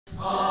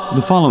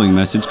The following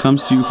message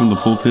comes to you from the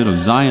pulpit of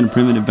Zion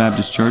Primitive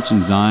Baptist Church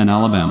in Zion,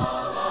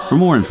 Alabama. For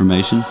more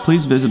information,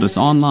 please visit us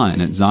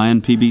online at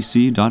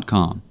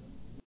zionpbc.com.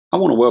 I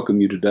want to welcome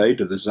you today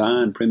to the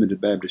Zion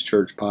Primitive Baptist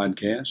Church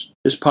podcast.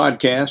 This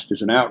podcast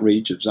is an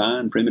outreach of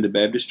Zion Primitive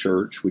Baptist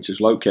Church, which is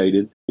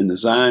located in the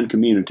Zion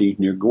community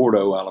near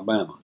Gordo,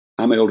 Alabama.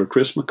 I'm Elder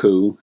Chris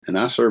McCool, and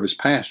I serve as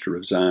pastor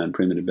of Zion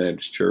Primitive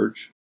Baptist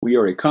Church. We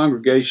are a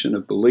congregation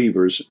of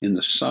believers in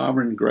the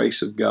sovereign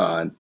grace of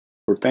God,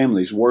 where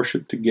families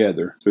worship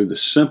together through the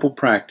simple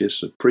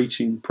practice of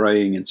preaching,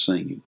 praying, and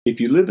singing. If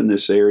you live in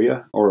this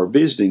area or are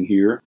visiting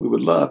here, we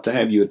would love to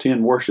have you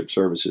attend worship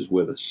services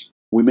with us.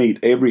 We meet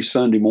every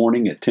Sunday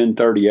morning at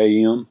 10:30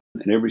 a.m.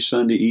 and every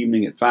Sunday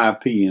evening at 5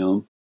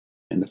 p.m.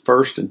 and the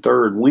first and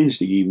third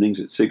Wednesday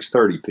evenings at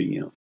 6:30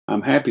 p.m.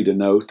 I'm happy to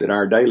note that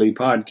our daily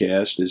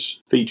podcast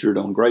is featured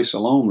on Grace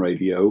Alone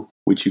Radio,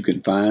 which you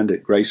can find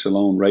at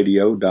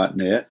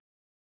gracealoneradio.net.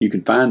 You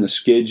can find the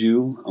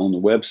schedule on the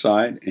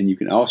website, and you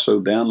can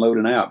also download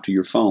an app to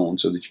your phone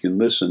so that you can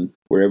listen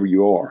wherever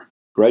you are.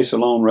 Grace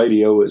Alone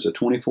Radio is a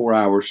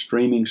 24-hour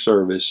streaming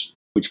service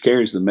which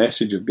carries the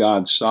message of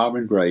God's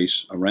sovereign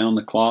grace around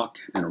the clock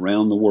and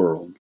around the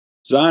world.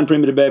 Zion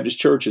Primitive Baptist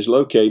Church is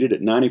located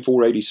at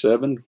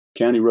 9487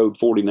 County Road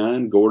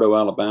 49, Gordo,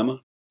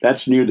 Alabama.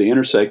 That's near the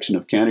intersection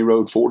of County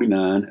Road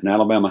 49 and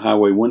Alabama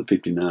Highway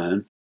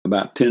 159.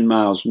 About 10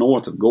 miles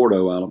north of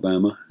Gordo,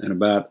 Alabama, and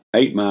about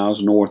 8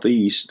 miles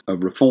northeast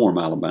of Reform,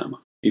 Alabama.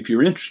 If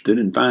you're interested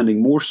in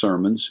finding more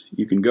sermons,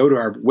 you can go to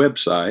our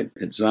website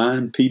at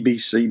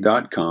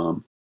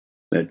zionpbc.com.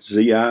 That's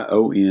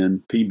zionpbc.com,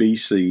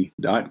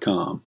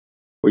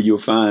 where you'll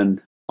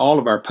find all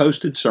of our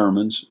posted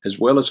sermons as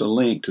well as a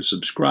link to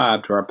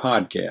subscribe to our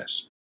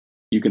podcast.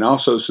 You can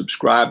also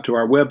subscribe to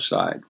our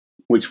website,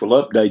 which will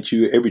update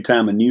you every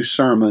time a new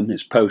sermon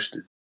is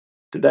posted.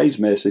 Today's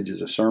message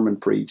is a sermon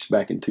preached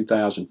back in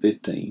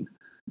 2015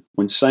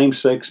 when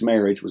same-sex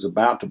marriage was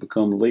about to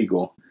become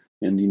legal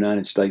in the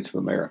United States of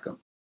America.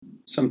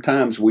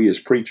 Sometimes we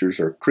as preachers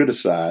are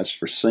criticized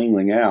for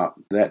singling out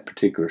that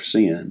particular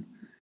sin,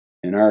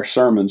 and our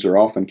sermons are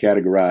often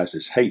categorized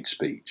as hate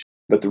speech.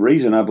 But the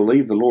reason I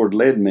believe the Lord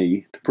led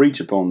me to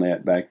preach upon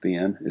that back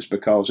then is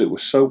because it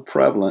was so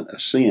prevalent a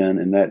sin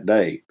in that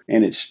day,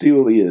 and it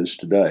still is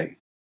today.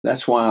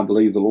 That's why I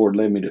believe the Lord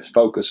led me to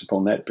focus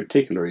upon that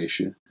particular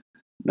issue.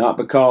 Not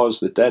because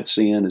that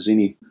sin is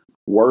any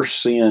worse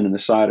sin in the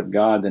sight of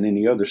God than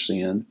any other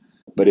sin,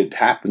 but it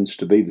happens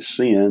to be the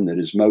sin that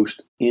is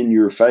most in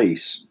your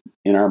face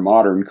in our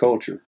modern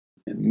culture.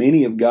 And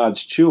many of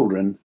God's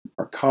children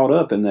are caught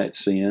up in that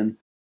sin,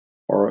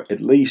 or at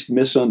least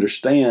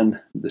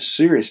misunderstand the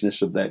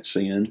seriousness of that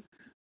sin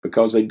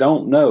because they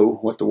don't know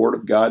what the Word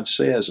of God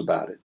says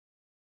about it.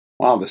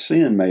 While the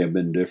sin may have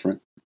been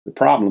different, the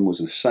problem was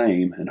the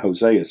same in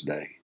Hosea's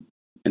day.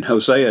 In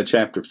Hosea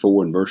chapter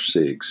 4 and verse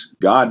 6,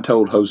 God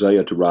told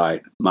Hosea to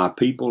write, "My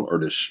people are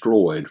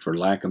destroyed for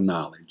lack of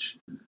knowledge."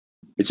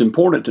 It's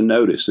important to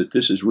notice that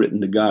this is written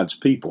to God's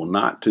people,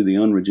 not to the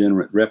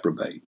unregenerate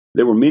reprobate.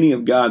 There were many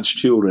of God's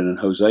children in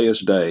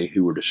Hosea's day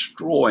who were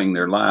destroying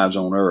their lives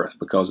on earth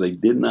because they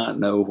did not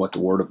know what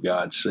the Word of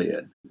God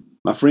said.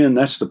 My friend,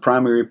 that's the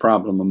primary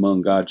problem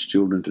among God's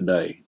children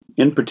today.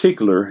 In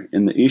particular,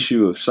 in the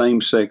issue of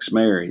same-sex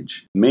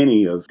marriage,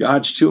 many of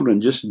God's children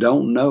just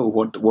don't know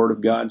what the Word of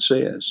God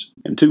says.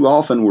 And too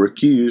often we're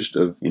accused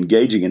of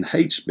engaging in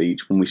hate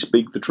speech when we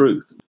speak the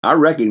truth. I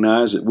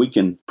recognize that we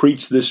can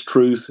preach this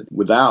truth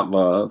without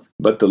love,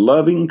 but the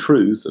loving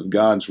truth of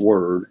God's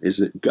Word is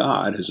that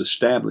God has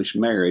established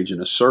marriage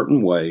in a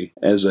certain way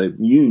as a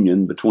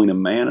union between a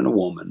man and a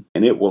woman,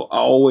 and it will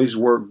always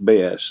work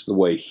best the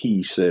way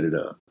He set it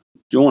up.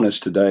 Join us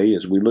today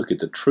as we look at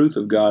the truth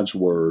of God's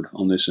Word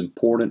on this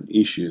important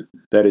issue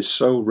that is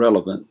so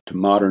relevant to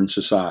modern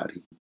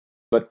society.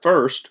 But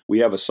first, we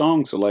have a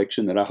song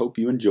selection that I hope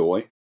you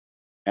enjoy.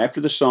 After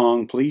the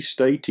song, please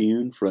stay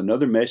tuned for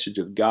another message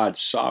of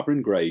God's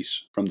sovereign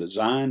grace from the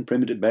Zion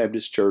Primitive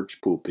Baptist Church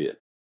pulpit.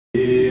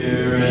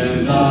 Here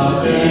in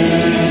the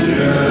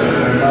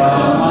vineyard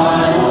of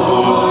my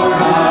Lord,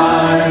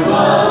 I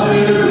love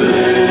to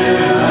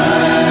live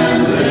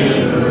and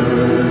linger,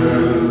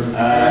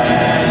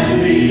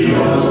 and be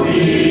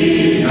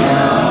obedient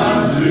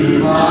to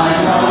my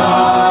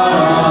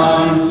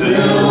God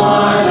until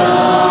my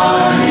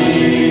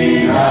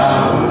dying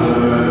hour.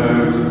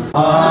 I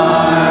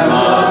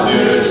love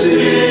to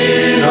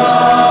see the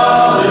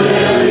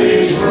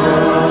lilies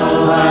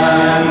grow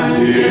and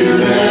view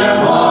them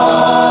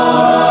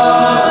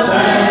all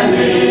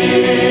ascending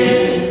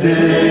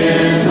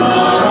in the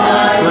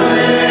right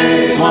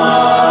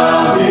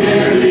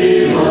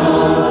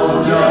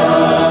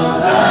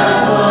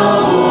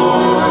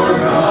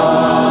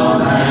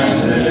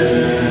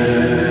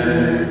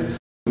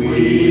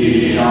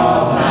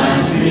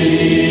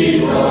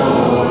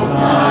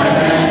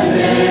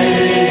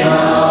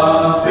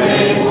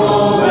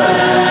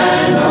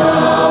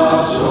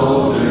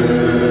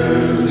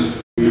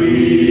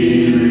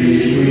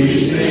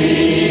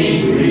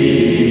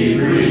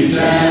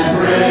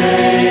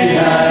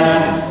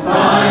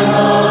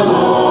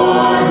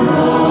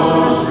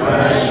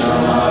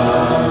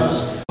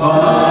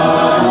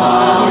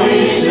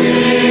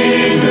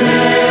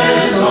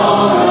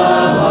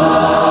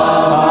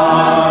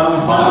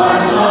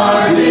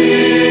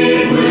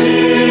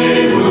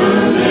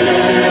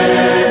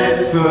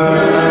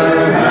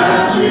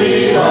Perhaps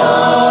we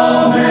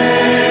all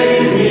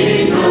may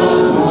meet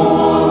no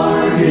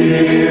more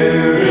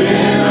here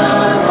in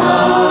our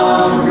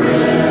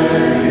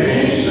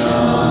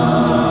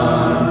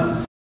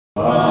congregation.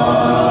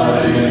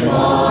 But if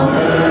on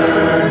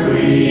earth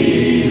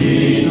we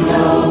meet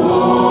no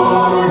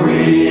more,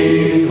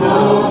 we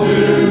hope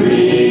to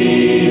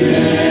meet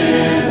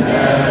in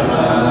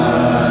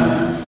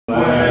heaven,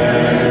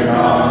 where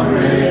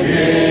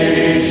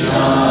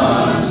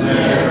congregations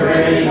never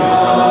break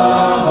up,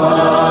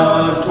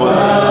 but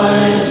dwell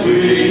in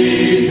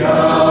sweet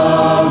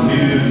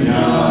communion,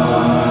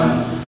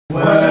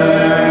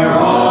 where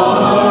all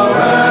the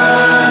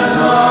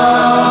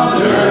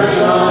ransomed church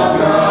of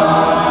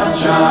God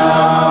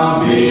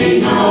shall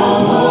meet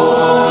no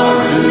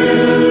more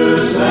to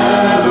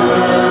sever,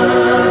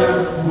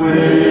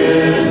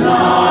 with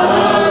not a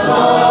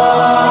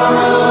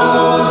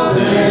sorrow,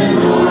 sin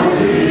nor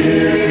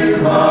tear,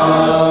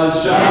 but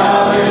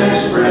shall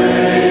its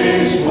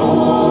praise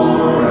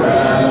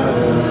forever.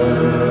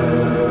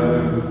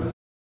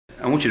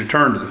 I want you to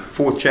turn to the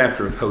 4th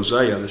chapter of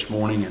Hosea this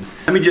morning, and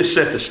let me just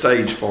set the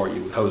stage for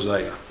you with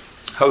Hosea.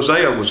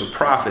 Hosea was a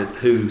prophet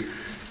who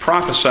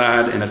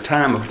prophesied in a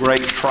time of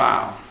great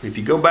trial. If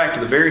you go back to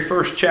the very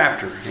first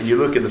chapter and you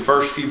look at the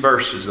first few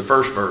verses, the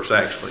first verse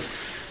actually,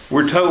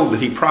 we're told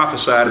that he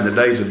prophesied in the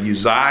days of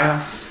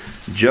Uzziah,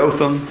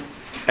 Jotham,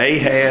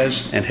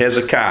 Ahaz, and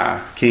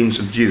Hezekiah, kings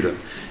of Judah.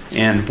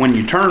 And when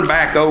you turn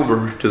back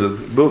over to the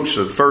books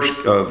of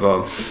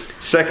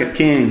Second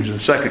Kings and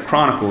Second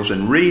Chronicles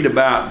and read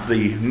about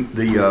the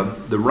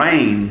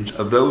reigns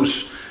of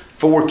those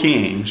 4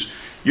 kings,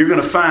 you're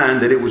going to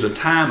find that it was a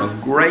time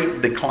of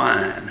great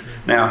decline.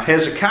 Now,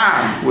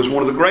 Hezekiah was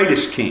one of the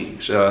greatest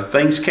kings.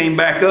 Things came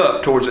back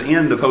up towards the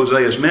end of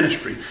Hosea's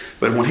ministry.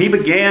 But when he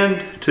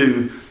began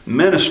to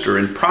minister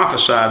and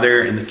prophesy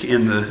there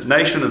in the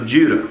nation of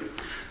Judah,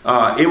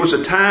 it was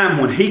a time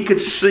when he could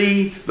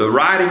see the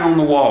writing on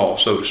the wall,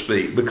 so to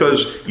speak,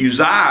 because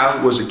Uzziah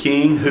was a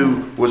king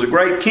who was a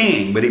great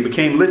king, but he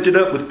became lifted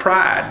up with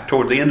pride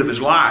toward the end of his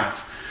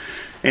life.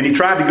 And he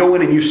tried to go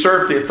in and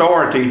usurp the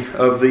authority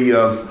of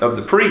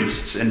the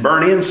priests and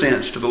burn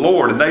incense to the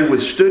Lord. And they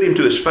withstood him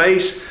to his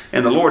face,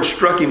 and the Lord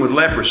struck him with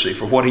leprosy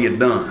for what he had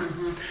done.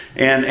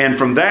 And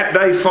from that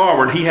day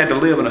forward, he had to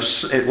live in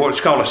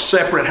what's called a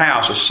separate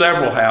house, a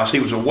several house. He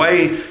was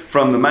away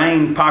from the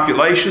main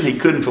population. He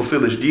couldn't fulfill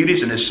his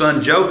duties, and his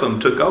son Jotham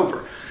took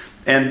over.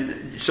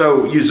 And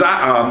so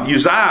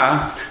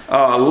Uzziah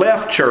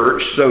left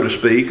church, so to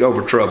speak,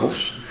 over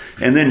troubles.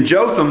 And then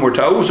Jotham, we're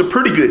told, was a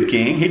pretty good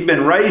king. He'd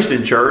been raised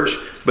in church,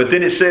 but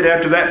then it said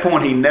after that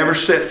point he never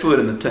set foot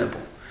in the temple.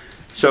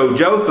 So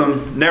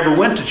Jotham never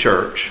went to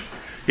church,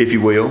 if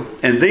you will.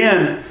 And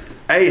then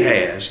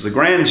Ahaz, the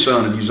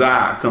grandson of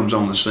Uzziah, comes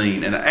on the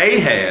scene. And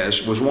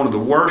Ahaz was one of the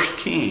worst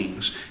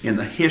kings in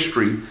the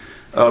history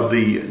of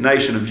the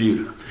nation of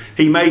Judah.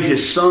 He made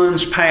his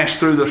sons pass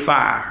through the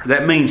fire.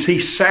 That means he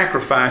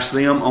sacrificed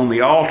them on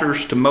the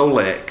altars to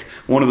Molech,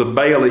 one of the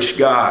Baalish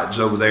gods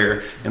over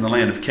there in the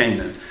land of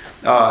Canaan.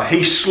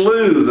 He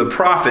slew the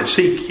prophets.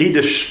 He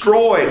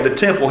destroyed the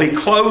temple. He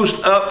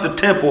closed up the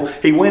temple.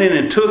 He went in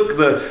and took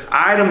the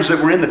items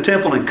that were in the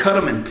temple and cut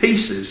them in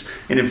pieces.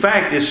 And in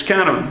fact, it's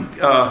kind of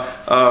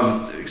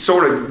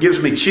sort of gives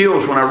me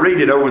chills when I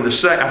read it over in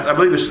I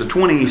believe it's the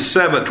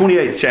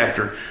 28th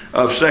chapter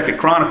of Second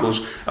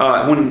Chronicles.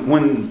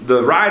 When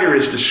the writer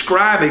is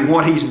describing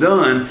what he's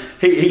done,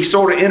 he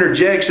sort of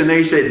interjects in there.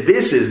 He said,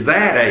 "This is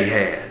that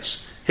Ahaz."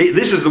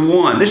 This is the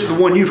one. This is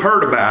the one you've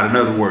heard about, in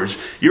other words.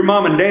 Your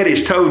mom and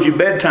daddy's told you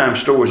bedtime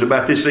stories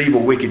about this evil,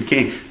 wicked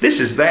king.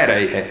 This is that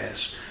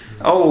Ahaz.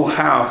 Oh,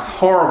 how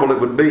horrible it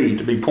would be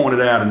to be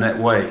pointed out in that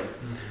way.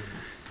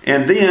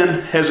 And then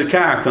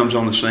Hezekiah comes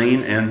on the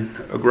scene and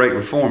a great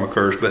reform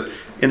occurs. But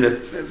in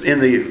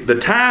the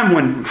time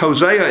when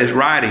Hosea is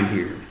writing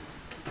here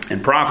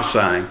and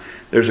prophesying,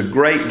 there's a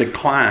great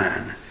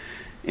decline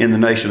in the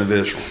nation of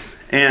Israel.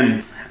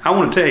 And I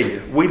want to tell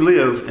you, we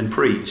live and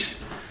preach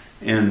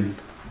and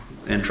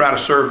try to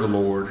serve the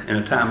Lord in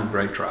a time of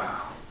great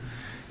trial.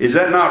 Is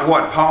that not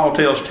what Paul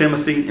tells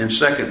Timothy in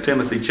 2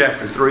 Timothy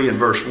chapter 3 and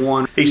verse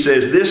 1? He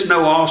says, "This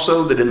know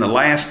also that in the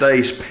last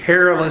days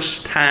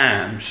perilous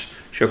times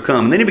shall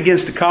come." And then he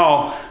begins to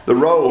call the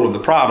role of the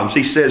problems.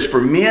 He says, "For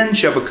men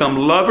shall become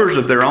lovers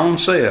of their own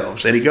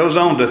selves." And he goes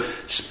on to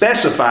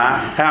specify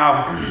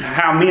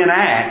how men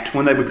act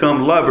when they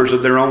become lovers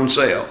of their own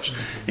selves.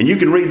 And you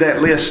can read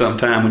that list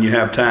sometime when you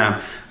have time.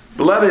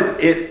 Beloved,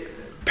 it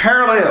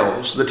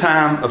parallels the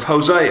time of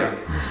Hosea.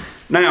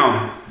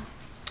 Now,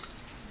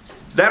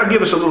 that'll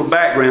give us a little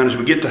background as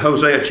we get to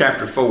Hosea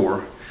chapter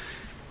 4.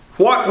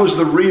 What was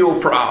the real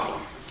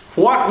problem?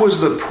 What was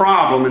the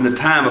problem in the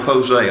time of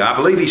Hosea? I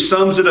believe he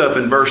sums it up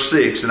in verse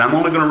 6, and I'm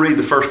only going to read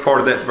the first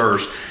part of that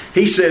verse.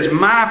 He says,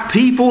 "My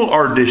people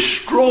are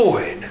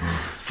destroyed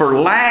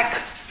for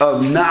lack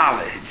of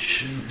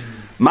knowledge."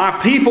 My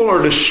people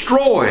are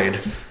destroyed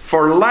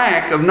for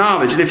lack of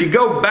knowledge. And if you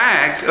go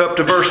back up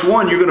to verse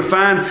 1, you're going to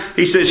find,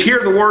 he says,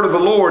 hear the word of the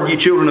Lord, ye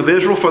children of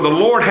Israel, for the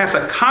Lord hath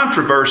a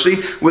controversy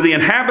with the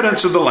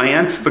inhabitants of the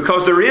land,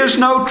 because there is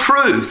no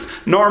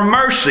truth, nor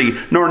mercy,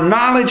 nor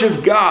knowledge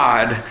of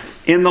God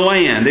in the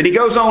land. And he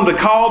goes on to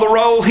call the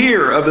roll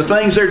here of the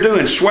things they're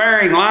doing: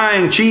 swearing,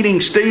 lying,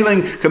 cheating,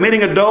 stealing,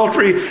 committing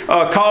adultery,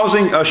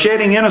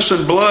 shedding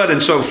innocent blood,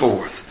 and so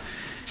forth.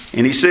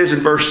 And he says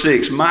in verse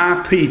 6,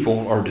 my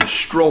people are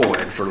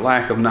destroyed for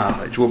lack of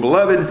knowledge. Well,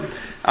 beloved,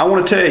 I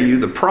want to tell you,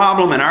 the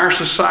problem in our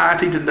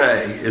society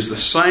today is the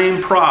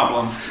same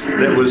problem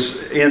that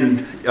was in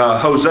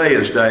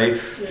Hosea's day.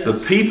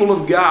 The people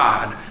of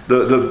God, the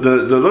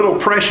little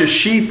precious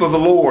sheep of the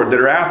Lord that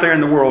are out there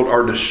in the world,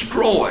 are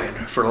destroyed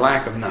for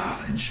lack of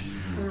knowledge.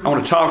 I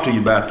want to talk to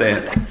you about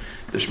that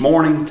this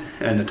morning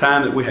and the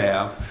time that we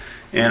have.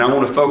 And I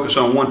want to focus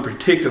on one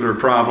particular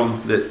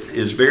problem that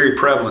is very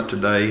prevalent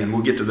today, and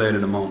we'll get to that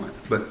in a moment.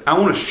 But I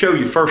want to show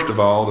you, first of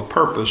all, the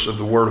purpose of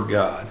the Word of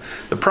God.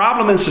 The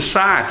problem in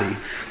society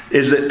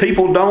is that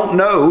people don't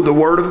know the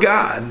Word of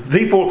God.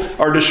 People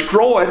are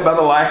destroyed by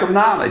the lack of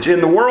knowledge.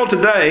 In the world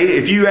today,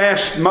 if you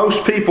ask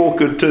most people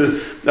to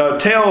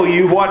tell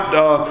you what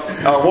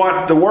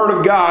the Word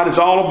of God is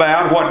all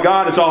about, what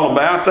God is all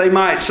about, they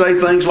might say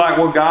things like,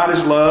 well, God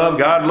is love,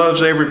 God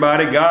loves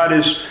everybody, God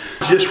is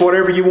just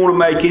whatever you want to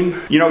make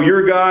Him. You know,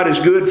 your God is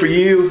good for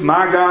you,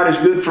 my God is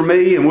good for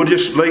me, and we'll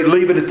just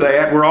leave it at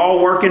that. We're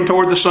all working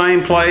toward the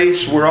same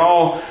place. We're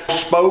all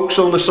spokes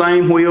on the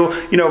same wheel.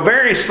 You know,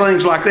 various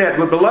things like that.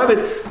 But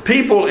beloved,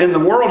 people in the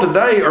world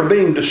today are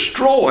being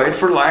destroyed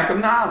for lack of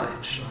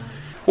knowledge.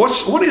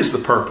 What is the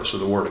purpose of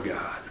the Word of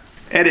God?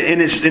 And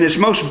in its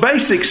most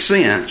basic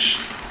sense,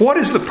 what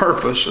is the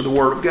purpose of the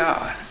Word of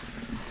God?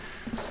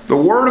 The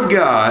Word of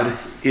God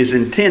is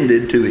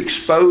intended to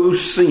expose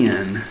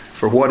sin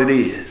for what it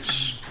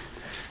is.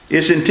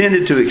 It's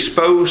intended to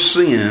expose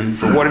sin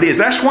for what it is.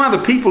 That's why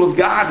the people of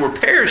God were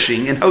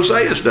perishing in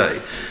Hosea's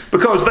day,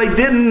 because they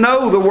didn't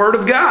know the Word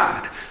of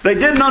God. They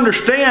didn't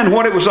understand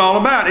what it was all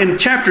about. In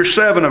chapter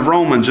 7 of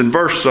Romans, in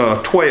verse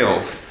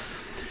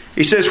 12,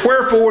 he says,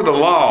 wherefore the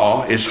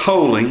law is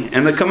holy,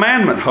 and the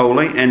commandment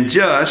holy, and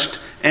just,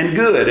 and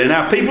good. And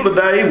now people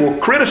today will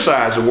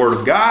criticize the Word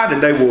of God,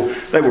 and they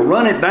will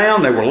run it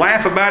down. They will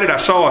laugh about it. I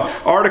saw an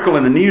article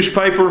in the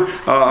newspaper,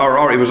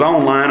 or it was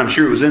online. I'm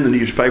sure it was in the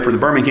newspaper, the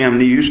Birmingham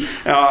News,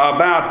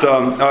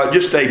 about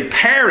just a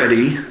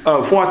parody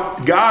of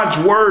what God's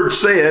Word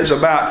says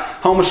about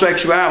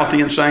homosexuality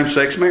and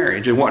same-sex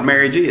marriage and what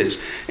marriage is.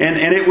 And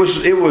it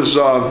was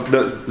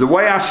the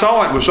way I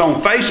saw it was on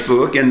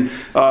Facebook, and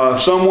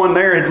someone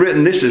there had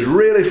written, "This is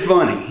really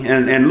funny,"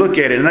 and look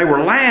at it, and they were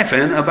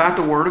laughing about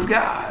the Word of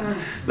God.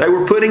 They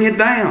were putting it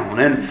down,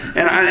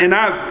 and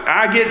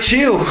I get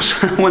chills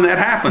when that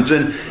happens,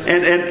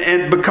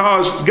 and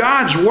because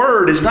God's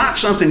Word is not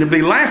something to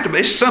be laughed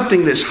about. It's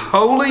something that's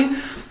holy,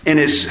 and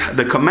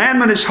the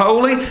commandment is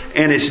holy,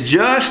 and it's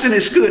just, and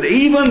it's good.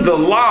 Even the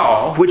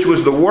law, which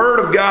was the Word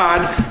of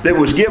God that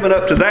was given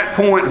up to that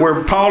point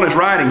where Paul is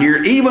writing here,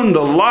 even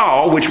the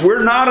law, which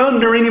we're not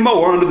under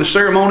anymore, under the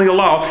ceremonial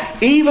law,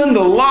 even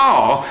the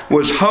law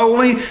was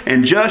holy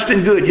and just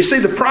and good. You see,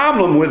 the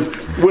problem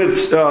with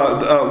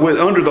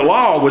under the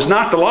law was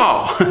not the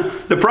law.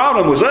 The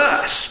problem was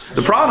us.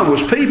 The problem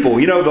was people.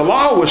 You know, the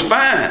law was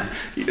fine.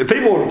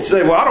 People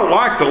say, well, I don't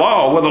like the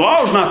law. Well, the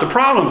law is not the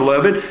problem,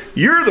 beloved.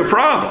 You're the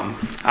problem.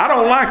 I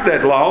don't like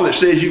that law that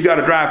says you've got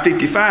to drive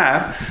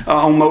 55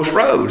 on most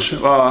roads.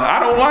 I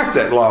don't like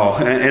that law.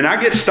 And I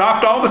get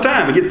stopped all the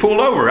time. I get pulled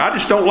over. I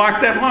just don't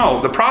like that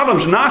law. The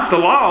problem's not the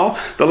law.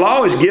 The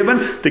law is given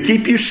to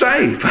keep you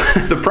safe.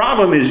 The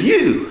problem is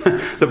you.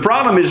 The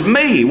problem is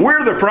me.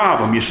 We're the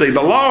problem. You see,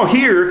 the law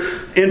here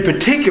in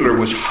particular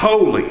was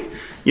holy.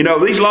 You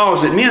know, these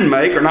laws that men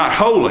make are not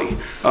holy.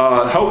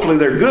 Hopefully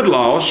they're good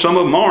laws. Some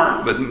of them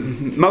aren't, but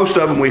most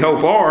of them we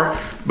hope are.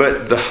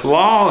 But the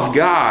law of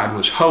God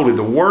was holy.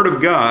 The Word of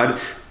God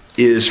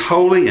is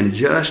holy and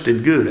just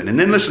and good. And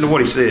then listen to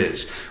what he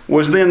says.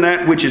 Was then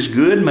that which is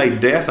good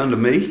made death unto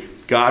me?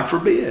 God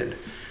forbid.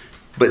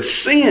 But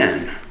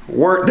sin,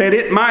 that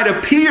it might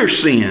appear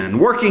sin,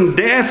 working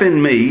death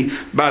in me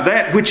by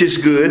that which is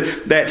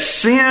good, that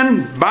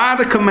sin by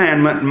the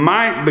commandment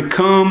might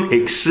become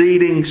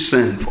exceeding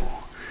sinful.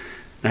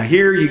 Now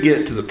here you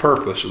get to the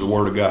purpose of the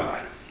Word of God.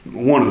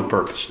 One of the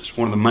purposes,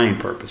 one of the main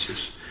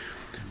purposes,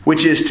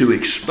 which is to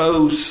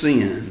expose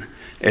sin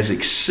as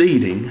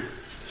exceeding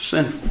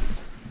sinful.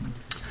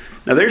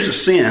 Now there's a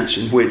sense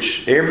in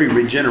which every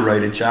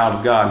regenerated child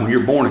of God, when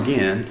you're born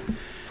again,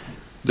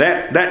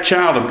 that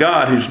child of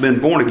God who's been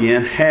born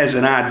again has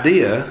an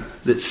idea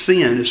that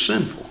sin is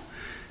sinful.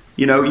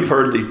 You know, you've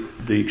heard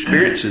the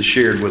experiences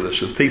shared with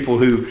us of people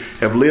who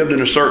have lived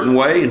in a certain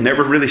way and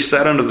never really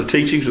sat under the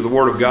teachings of the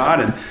Word of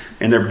God,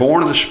 and they're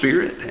born of the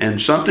Spirit,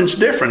 and something's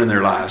different in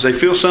their lives. They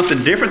feel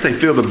something different. They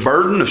feel the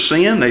burden of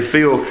sin. They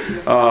feel,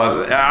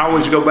 I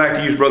always go back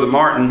to use Brother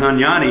Martin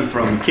Hunyani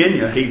from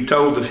Kenya. He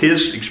told that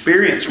his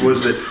experience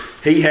was that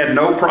He had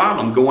no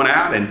problem going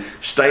out and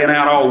staying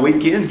out all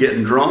weekend,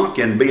 getting drunk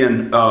and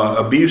being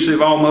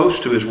abusive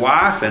almost to his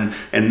wife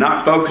and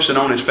not focusing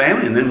on his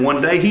family. And then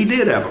one day he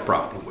did have a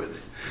problem with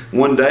it.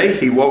 One day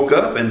he woke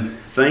up and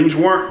things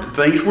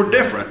were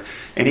different.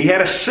 And he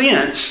had a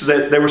sense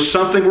that there was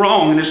something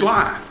wrong in his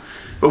life.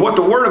 But what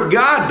the Word of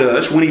God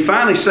does when he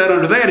finally sat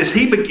under that is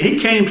he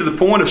came to the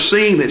point of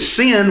seeing that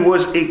sin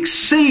was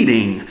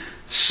exceeding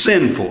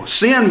sinful.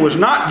 Sin was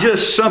not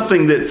just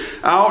something that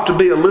I ought to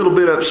be a little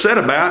bit upset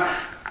about.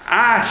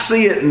 I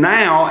see it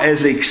now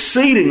as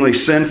exceedingly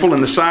sinful in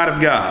the sight of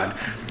God.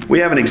 We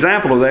have an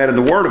example of that in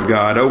the Word of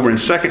God over in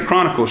 2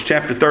 Chronicles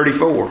chapter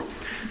 34.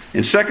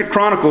 In 2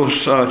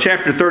 Chronicles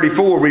chapter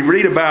 34, we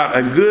read about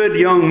a good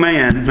young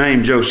man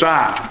named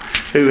Josiah,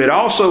 who had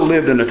also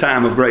lived in a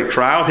time of great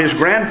trial. His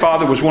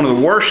grandfather was one of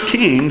the worst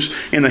kings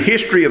in the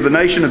history of the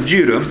nation of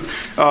Judah.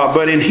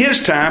 But in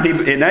his time,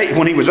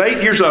 when he was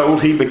 8 years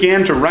old, he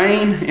began to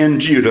reign in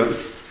Judah.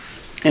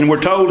 And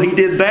we're told he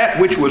did that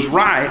which was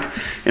right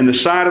in the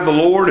sight of the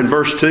Lord in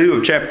verse 2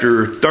 of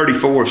chapter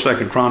 34 of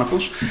 2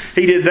 Chronicles.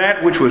 He did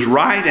that which was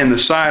right in the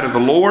sight of the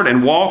Lord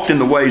and walked in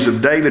the ways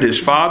of David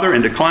his father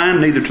and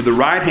declined neither to the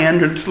right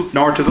hand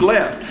nor to the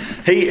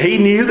left. He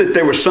knew that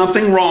there was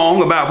something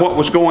wrong about what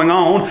was going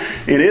on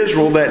in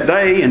Israel that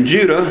day in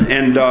Judah,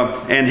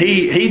 and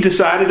he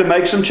decided to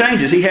make some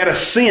changes. He had a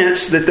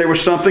sense that there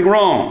was something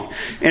wrong.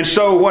 And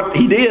so what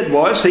he did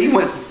was he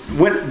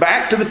went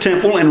back to the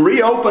temple and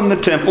reopened the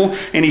temple,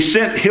 and he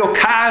sent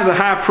Hilkiah the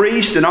high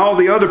priest and all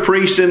the other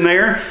priests in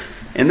there.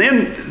 And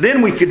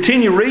then we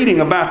continue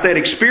reading about that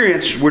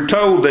experience. We're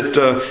told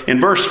that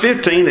in verse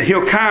 15 that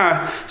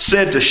Hilkiah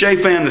said to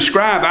Shaphan the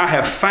scribe, I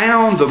have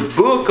found the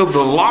book of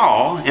the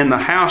law in the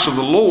house of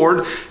the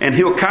Lord. And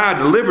Hilkiah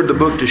delivered the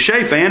book to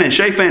Shaphan, and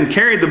Shaphan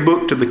carried the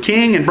book to the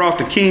king and brought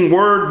the king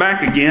word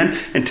back again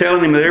and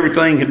telling him that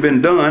everything had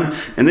been done.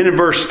 And then in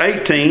verse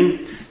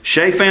 18,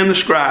 Shaphan the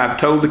scribe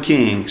told the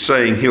king,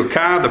 saying,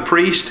 Hilkiah the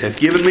priest hath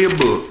given me a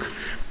book.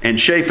 And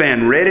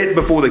Shaphan read it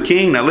before the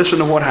king. Now listen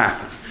to what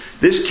happened.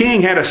 This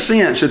king had a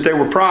sense that there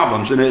were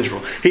problems in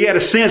Israel. He had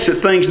a sense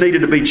that things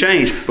needed to be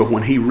changed. But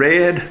when he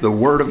read the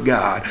Word of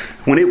God,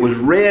 when it was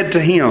read to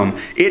him,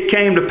 it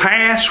came to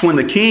pass when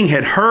the king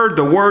had heard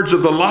the words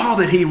of the law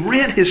that he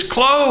rent his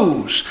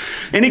clothes.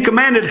 And he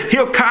commanded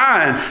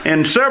Hilkiah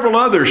and several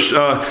others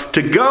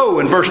to go,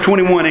 in verse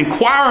 21,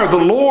 inquire of the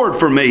Lord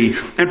for me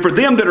and for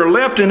them that are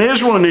left in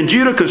Israel and in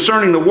Judah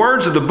concerning the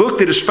words of the book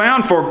that is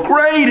found. For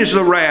great is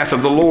the wrath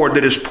of the Lord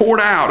that is poured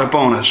out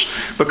upon us,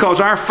 because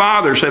our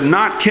fathers have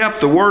not kept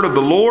the word of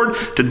the Lord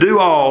to do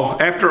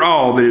after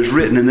all that is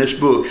written in this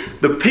book.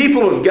 The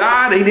people of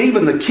God and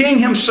even the king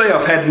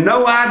himself had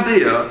no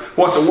idea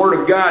what the word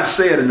of God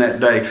said in that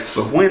day.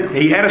 But when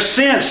he had a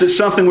sense that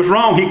something was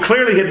wrong, he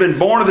clearly had been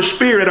born of the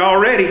Spirit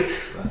already.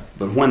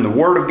 But when the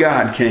word of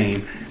God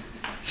came,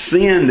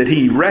 sin that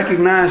he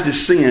recognized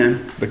as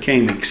sin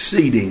became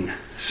exceeding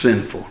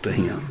sinful to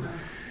him.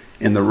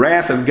 And the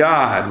wrath of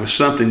God was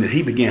something that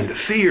he began to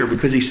fear,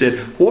 because he said,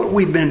 what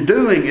we've been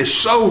doing is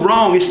so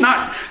wrong. It's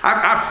not,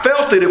 I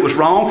felt that it was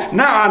wrong.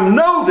 Now I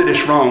know that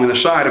it's wrong in the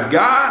sight of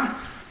God.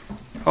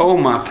 Oh,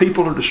 my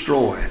people are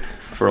destroyed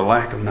for a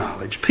lack of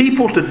knowledge.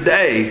 People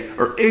today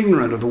are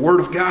ignorant of the Word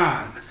of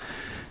God.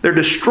 They're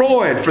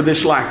destroyed for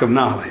this lack of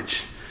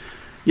knowledge.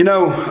 You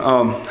know,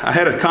 I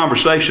had a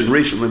conversation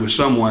recently with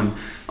someone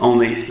on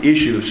the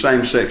issue of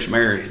same-sex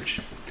marriage.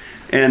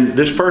 And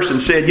this person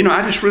said,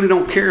 I just really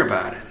don't care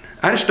about it.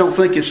 I just don't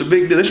think it's a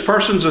big deal. This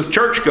person's a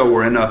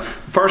churchgoer and a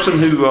person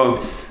who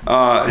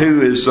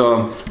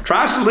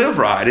tries to live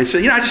right. And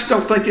said, I just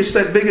don't think it's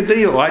that big a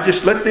deal. I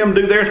just let them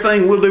do their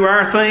thing, we'll do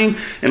our thing,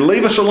 and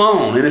leave us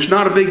alone. And it's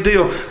not a big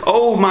deal.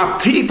 Oh, my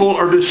people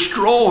are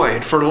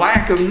destroyed for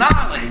lack of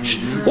knowledge.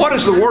 What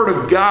does the Word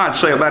of God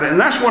say about it? And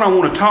that's what I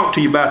want to talk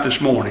to you about this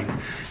morning.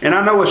 And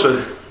I know it's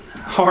a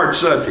hard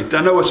subject.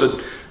 I know it's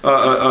a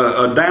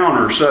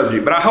downer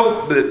subject, but I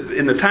hope that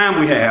in the time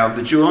we have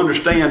that you'll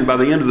understand by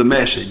the end of the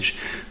message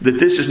that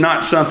this is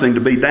not something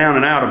to be down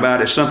and out about.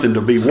 It's something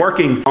to be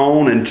working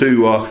on and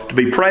to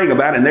be praying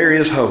about, and there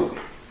is hope.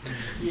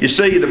 You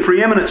see, the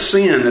preeminent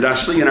sin that I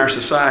see in our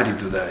society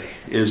today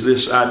is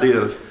this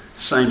idea of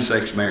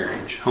same-sex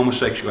marriage,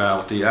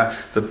 homosexuality.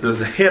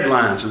 The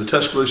headlines of the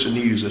Tuscaloosa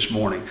News this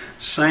morning,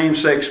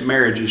 same-sex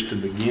marriages to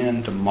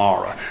begin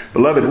tomorrow.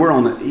 Beloved, we're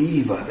on the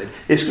eve of it.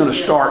 It's going to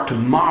start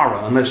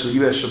tomorrow unless the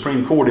U.S.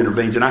 Supreme Court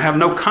intervenes, and I have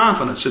no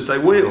confidence that they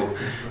will.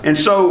 And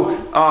so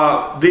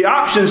the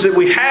options that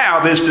we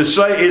have is to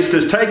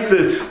take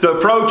the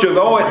approach of,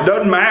 it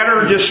doesn't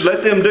matter, just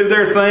let them do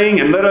their thing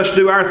and let us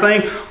do our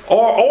thing.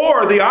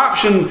 Or the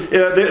option,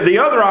 the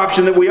other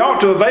option that we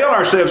ought to avail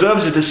ourselves of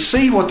is to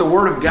see what the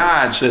Word of God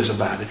Side says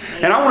about it.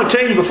 And I want to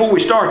tell you before we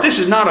start, this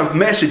is not a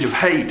message of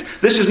hate.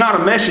 This is not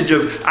a message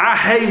of, I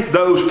hate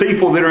those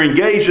people that are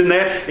engaged in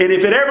that. And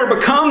if it ever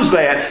becomes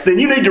that, then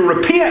you need to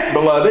repent,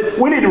 beloved.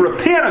 We need to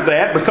repent of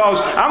that, because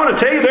I'm going to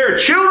tell you there are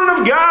children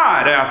of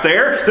God out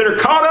there that are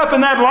caught up in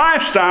that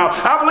lifestyle.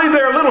 I believe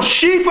there are little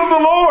sheep of the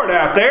Lord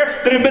out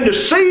there that have been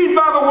deceived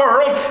by the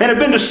world and have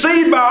been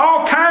deceived by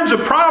all kinds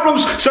of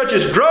problems such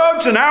as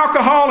drugs and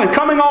alcohol and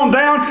coming on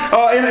down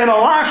in a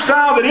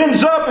lifestyle that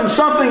ends up in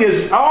something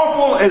as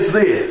awful as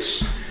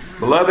this.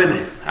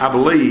 Beloved, I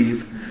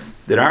believe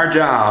that our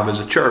job as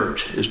a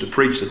church is to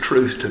preach the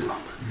truth to them.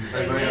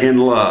 Amen. In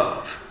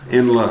love.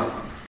 In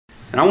love.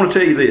 And I want to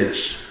tell you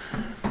this.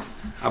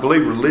 I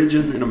believe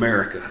religion in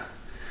America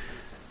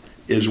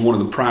is one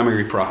of the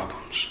primary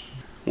problems.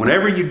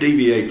 Whenever you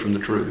deviate from the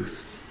truth,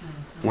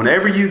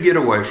 whenever you get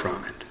away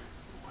from it,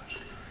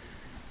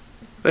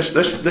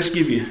 let's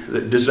give you the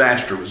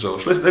disaster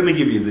results. Let me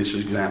give you this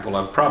example.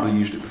 I've probably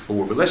used it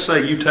before, but let's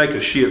say you take a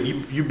ship,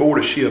 you board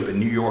a ship in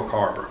New York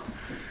Harbor,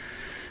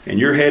 and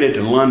you're headed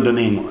to London,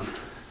 England.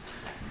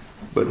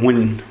 But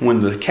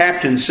when the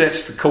captain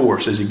sets the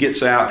course as he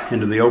gets out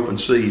into the open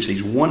seas,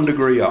 he's 1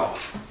 degree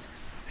off.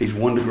 He's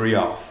 1 degree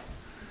off.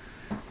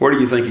 Where do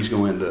you think he's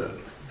going to end up?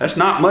 That's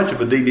not much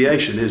of a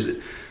deviation, is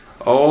it?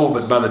 Oh,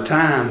 but by the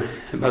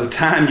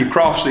time you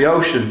cross the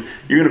ocean,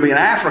 you're going to be in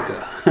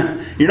Africa.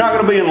 You're not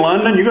going to be in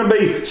London. You're going to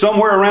be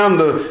somewhere around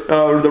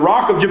the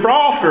Rock of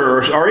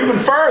Gibraltar, or even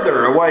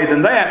further away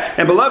than that.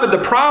 And beloved,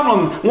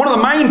 one of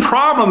the main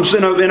problems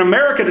in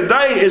America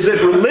today is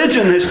that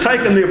religion has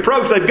taken the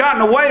approach. They've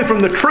gotten away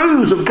from the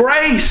truths of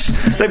grace.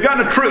 They've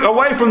gotten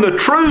away from the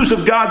truths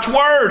of God's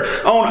Word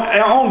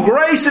on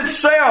grace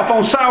itself,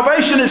 on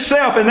salvation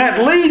itself, and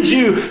that leads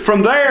you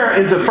from there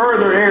into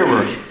further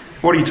error.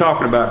 What are you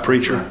talking about,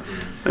 preacher?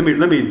 Let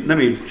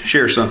me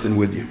share something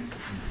with you.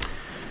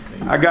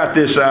 I got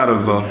this out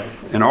of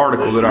an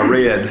article that I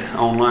read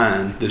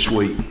online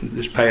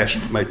this past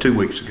maybe 2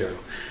 weeks ago,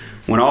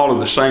 when all of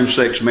the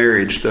same-sex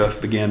marriage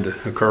stuff began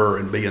to occur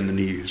and be in the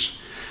news.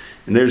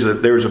 And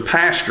there was a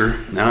pastor,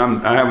 and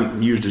I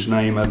haven't used his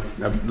name,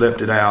 I've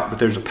left it out, but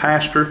there's a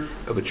pastor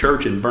of a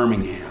church in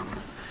Birmingham.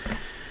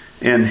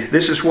 And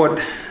this is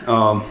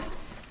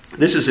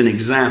an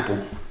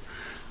example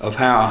of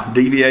how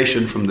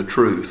deviation from the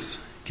truth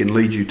can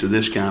lead you to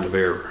this kind of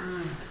error.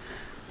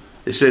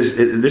 It says,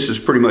 this is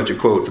pretty much a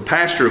quote, the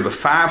pastor of a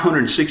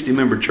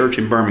 560-member church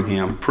in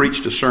Birmingham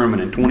preached a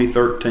sermon in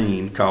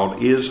 2013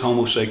 called, "Is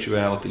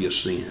Homosexuality a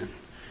Sin?"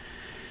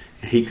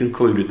 And he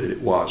concluded that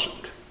it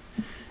wasn't.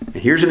 And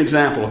here's an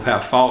example of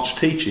how false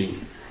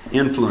teaching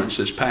influenced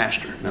this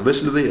pastor. Now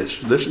listen to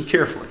this. Listen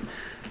carefully.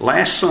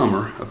 Last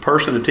summer, a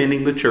person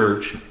attending the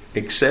church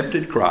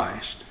accepted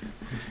Christ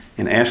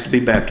and asked to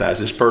be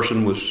baptized. This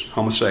person was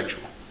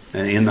homosexual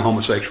and in the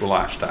homosexual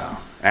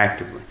lifestyle,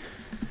 actively.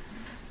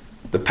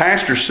 The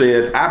pastor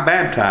said, "I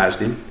baptized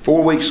him.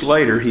 4 weeks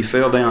later, he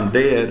fell down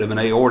dead of an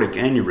aortic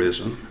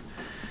aneurysm.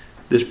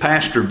 This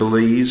pastor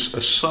believes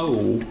a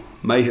soul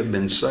may have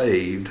been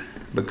saved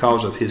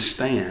because of his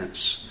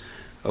stance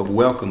of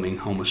welcoming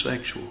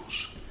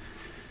homosexuals."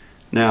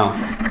 Now,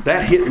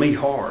 that hit me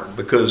hard,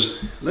 because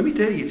let me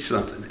tell you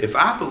something. If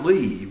I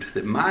believed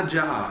that my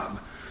job,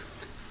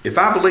 if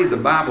I believe the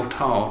Bible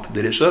taught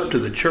that it's up to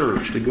the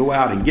church to go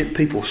out and get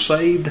people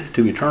saved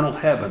to eternal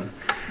heaven,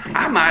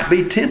 I might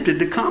be tempted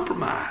to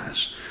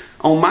compromise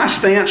on my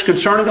stance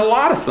concerning a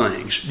lot of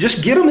things.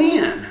 Just get them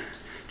in.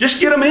 Just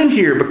get them in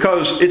here,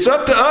 because it's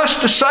up to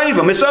us to save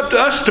them. It's up to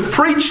us to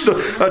preach to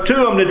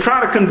them, to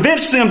try to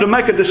convince them to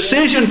make a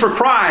decision for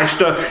Christ.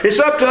 It's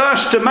up to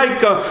us to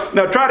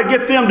try to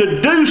get them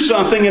to do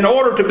something in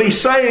order to be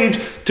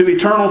saved to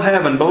eternal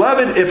heaven.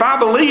 Beloved, if I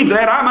believe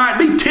that, I might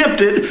be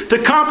tempted to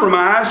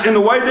compromise in the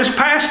way this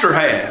pastor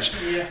has.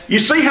 Yeah. You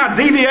see how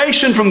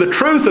deviation from the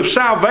truth of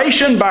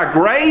salvation by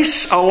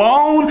grace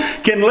alone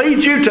can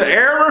lead you to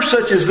error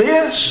such as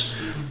this?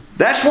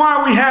 That's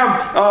why we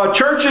have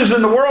churches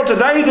in the world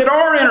today that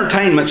are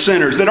entertainment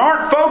centers, that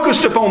aren't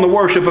focused upon the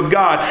worship of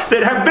God,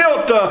 that have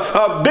built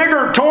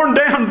bigger, torn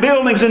down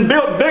buildings and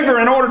built bigger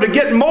in order to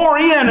get more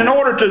in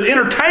order to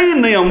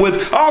entertain them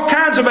with all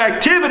kinds of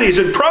activities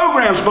and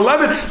programs.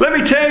 Beloved, let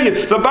me tell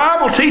you, the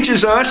Bible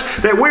teaches us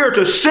that we are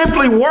to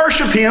simply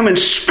worship Him in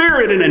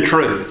spirit and in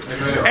truth.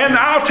 Amen. And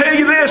I'll tell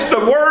you this,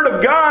 the Word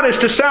of God as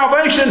to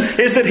salvation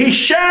is that He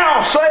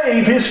shall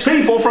save His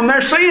people from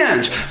their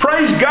sins.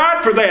 Praise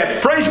God for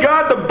that. Praise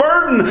God, the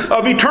burden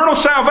of eternal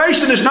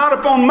salvation is not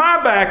upon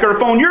my back or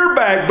upon your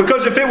back,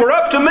 because if it were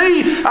up to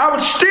me, I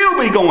would still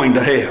be going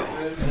to hell.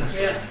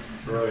 Yeah.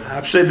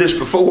 I've said this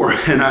before,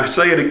 and I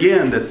say it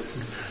again, that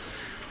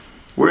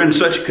we're in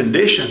such a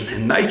condition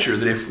in nature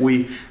that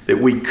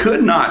we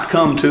could not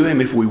come to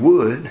Him if we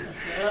would,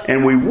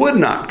 and we would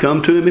not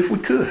come to Him if we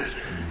could.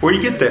 Where do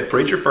you get that,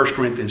 preacher? 1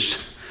 Corinthians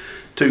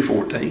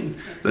 2:14.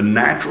 The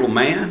natural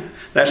man,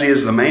 that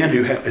is, the man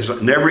who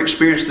has never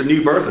experienced the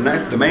new birth, and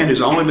the man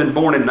who's only been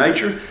born in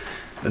nature,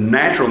 The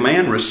natural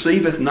man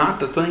receiveth not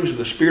the things of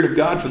the Spirit of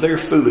God, for they are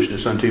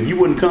foolishness unto him. You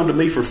wouldn't come to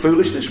me for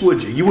foolishness,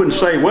 would you? You wouldn't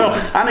say, well,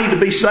 I need to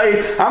be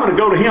saved. I'm going to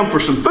go to him for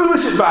some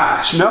foolish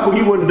advice. No,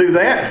 you wouldn't do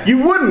that.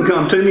 You wouldn't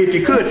come to me if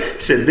you could.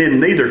 He said, then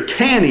neither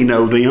can he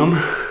know them,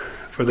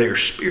 for they are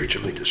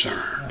spiritually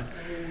discerned.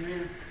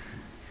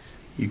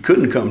 You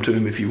couldn't come to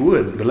him if you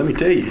would. But let me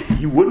tell you,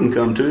 you wouldn't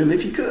come to him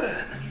if you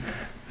could.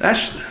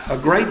 That's a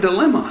great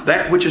dilemma.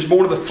 That which is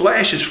born of the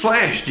flesh is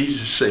flesh,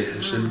 Jesus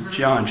says in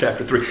John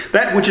chapter 3.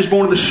 That which is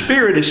born of the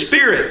Spirit is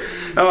spirit.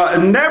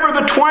 Never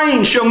the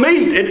twain shall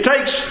meet. It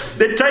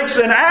takes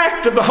an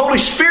act of the Holy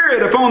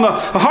Spirit upon the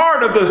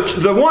heart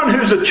of the one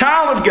who's a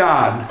child of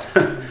God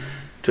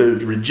to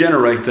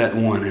regenerate that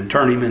one and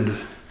turn him into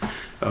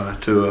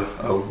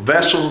a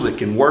vessel that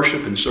can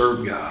worship and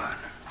serve God.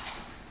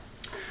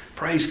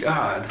 Praise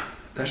God.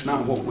 That's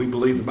not what we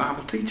believe the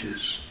Bible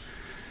teaches.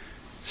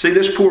 See,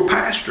 this poor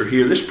pastor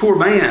here, this poor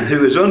man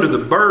who is under the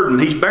burden,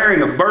 he's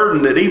bearing a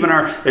burden that even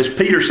as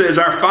Peter says,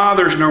 our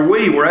fathers nor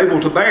we were able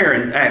to bear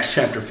in Acts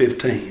chapter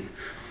 15.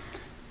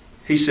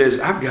 He says,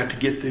 I've got to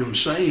get them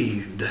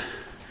saved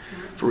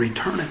for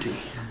eternity.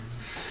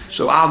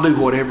 So I'll do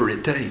whatever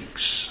it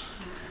takes.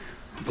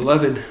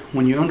 Beloved,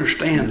 when you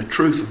understand the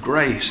truth of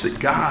grace, that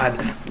God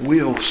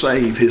will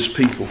save His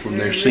people from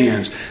their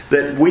sins,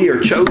 that we are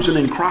chosen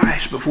in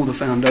Christ before the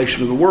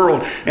foundation of the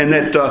world, and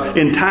that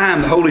in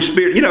time the Holy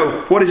Spirit,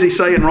 what does He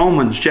say in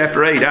Romans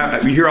chapter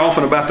 8? You hear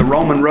often about the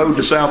Roman road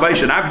to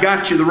salvation. I've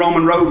got you the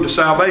Roman road to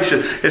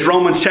salvation. It's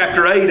Romans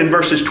chapter 8 and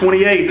verses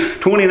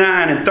 28,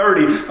 29, and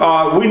 30.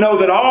 We know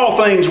that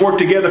all things work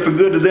together for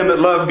good to them that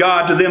love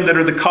God, to them that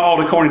are the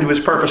called according to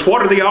His purpose.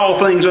 What are the all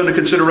things under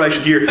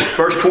consideration here?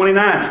 Verse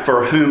 29,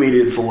 for whom He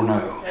did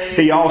foreknow,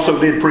 He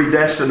also did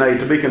predestinate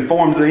to be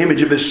conformed to the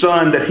image of His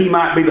Son, that He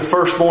might be the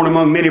firstborn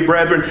among many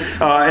brethren.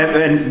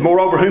 And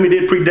moreover, whom He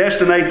did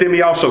predestinate, them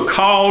He also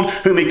called.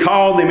 Whom He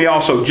called, them He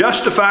also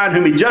justified.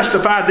 Whom He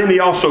justified, them He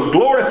also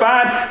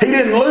glorified. He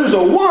didn't lose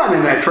a one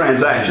in that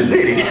transaction,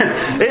 did He?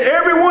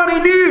 Everyone He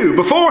knew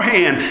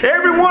beforehand,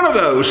 every one of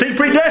those He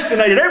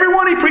predestinated.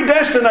 Everyone He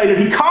predestinated,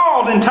 He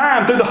called in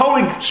time through the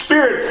Holy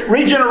Spirit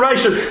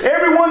regeneration.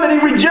 Everyone that He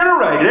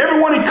regenerated,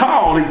 everyone He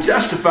called, He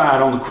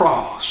justified on the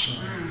cross.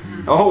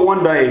 Oh,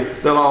 one day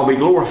they'll all be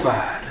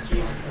glorified.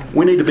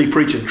 We need to be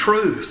preaching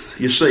truth.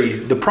 You see,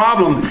 the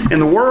problem in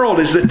the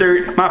world is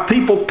that my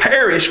people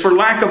perish for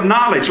lack of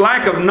knowledge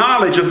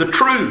of the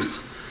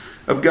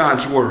truth of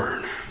God's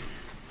Word.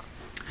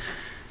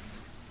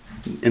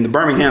 In the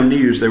Birmingham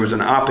News, there was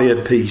an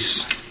op-ed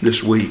piece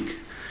this week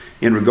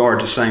in regard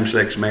to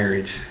same-sex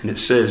marriage, and it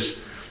said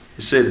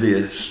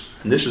this,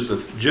 and this is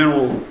the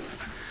general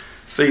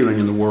feeling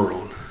in the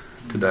world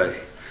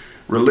today.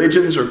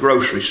 Religions are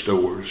grocery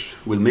stores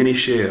with many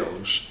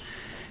shelves,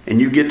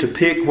 and you get to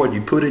pick what you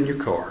put in your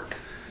cart.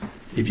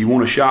 If you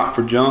want to shop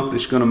for junk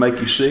that's going to make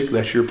you sick,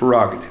 that's your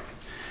prerogative.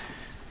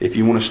 If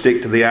you want to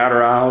stick to the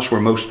outer aisles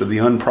where most of the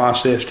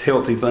unprocessed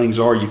healthy things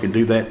are, you can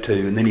do that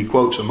too. And then he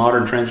quotes a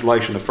modern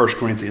translation of 1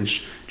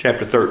 Corinthians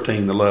chapter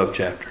 13, the love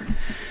chapter.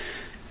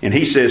 And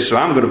he says, so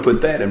I'm going to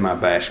put that in my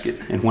basket.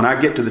 And when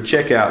I get to the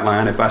checkout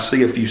line, if I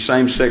see a few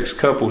same-sex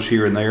couples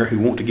here and there who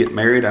want to get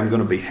married, I'm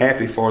going to be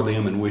happy for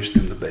them and wish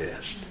them the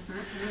best.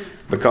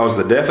 Because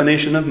the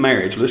definition of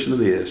marriage, listen to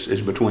this,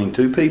 is between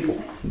two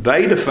people.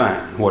 They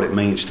define what it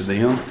means to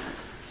them.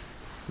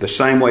 The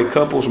same way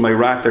couples may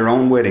write their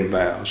own wedding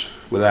vows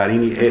without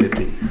any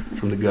editing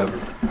from the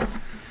government.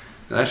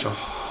 That's a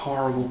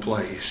horrible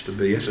place to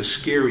be. It's a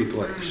scary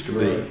place to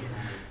be.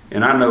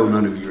 And I know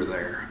none of you are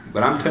there.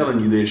 But I'm telling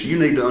you this, you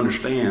need to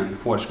understand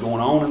what's going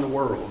on in the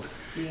world.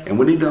 And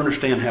we need to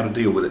understand how to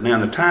deal with it.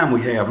 Now, in the time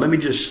we have, let me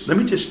just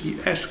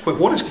ask the question,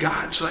 what does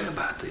God say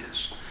about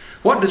this?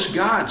 What does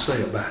God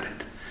say about it?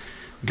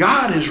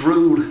 God has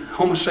ruled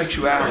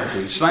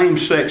homosexuality,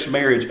 same-sex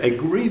marriage, a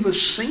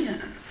grievous sin.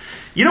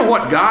 You know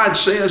what God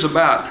says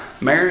about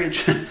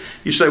marriage?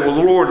 You say, well,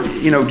 the Lord,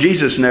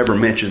 Jesus never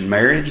mentioned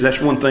marriage.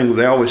 That's one thing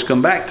they always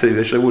come back to.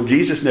 They say, well,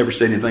 Jesus never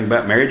said anything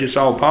about marriage. It's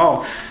all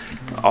Paul.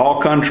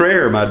 All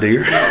contraire, my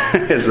dear,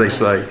 as they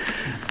say.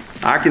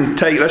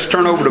 Let's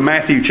turn over to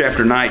Matthew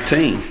chapter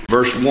 19,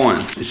 verse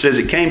 1. It says,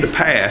 it came to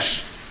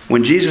pass,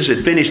 when Jesus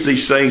had finished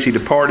these things, He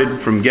departed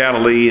from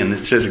Galilee, and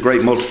it says a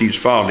great multitude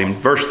followed Him.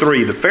 Verse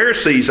 3, the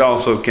Pharisees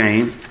also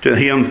came to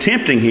Him,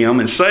 tempting Him,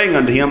 and saying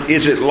unto Him,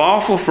 is it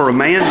lawful for a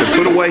man to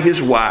put away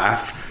his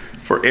wife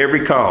for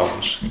every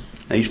cause?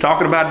 Now, He's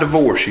talking about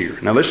divorce here.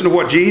 Now, listen to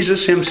what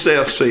Jesus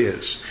Himself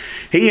says.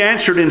 He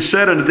answered and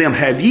said unto them,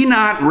 have ye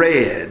not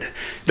read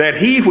that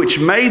He which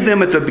made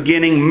them at the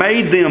beginning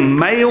made them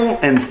male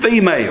and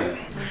female?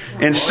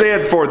 and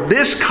said, For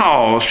this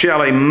cause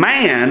shall a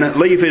man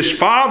leave his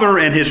father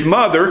and his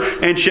mother,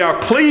 and shall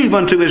cleave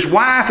unto his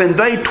wife, and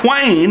they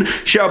twain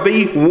shall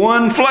be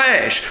one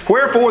flesh.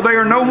 Wherefore they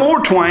are no more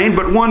twain,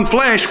 but one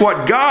flesh.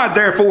 What God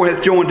therefore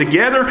hath joined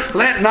together,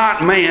 let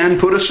not man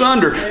put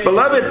asunder.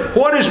 Beloved,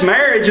 what is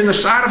marriage in the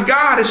sight of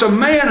God? It's a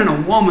man and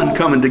a woman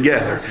coming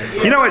together.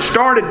 You know, it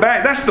started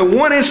back, that's the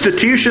one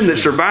institution that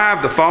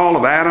survived the fall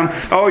of Adam.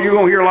 Oh, you're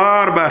going to hear a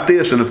lot about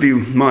this in a few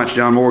months,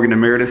 John Morgan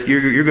and Meredith.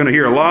 You're going to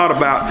hear a lot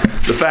about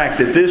the fact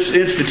that this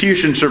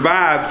institution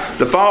survived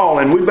the fall,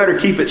 and we better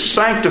keep it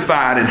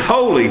sanctified and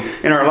holy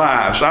in our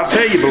lives. I'll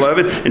tell you,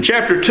 beloved, in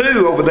chapter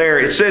 2 over there,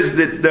 it says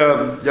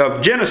that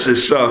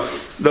Genesis,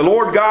 the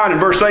Lord God in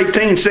verse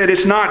 18 said,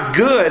 It's not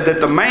good that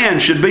the man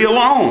should be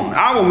alone.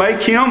 I will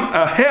make him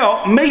a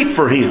help meet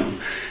for him.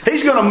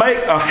 He's going to make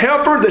a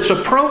helper that's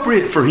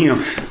appropriate for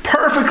him.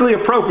 Perfectly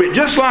appropriate.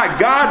 Just like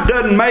God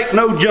doesn't make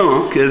no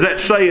junk, as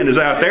that saying is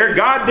out there.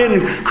 God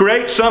didn't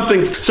create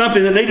something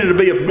that needed to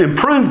be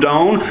improved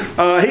on.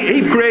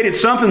 He created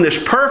something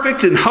that's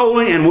perfect and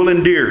holy and will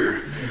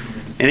endure.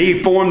 And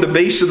He formed the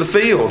beasts of the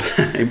field.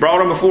 He brought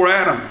them before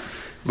Adam.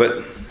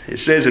 But it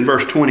says in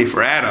verse 20,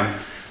 For Adam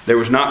there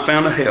was not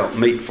found a help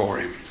meet for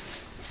him.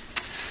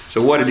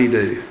 So what did He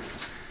do?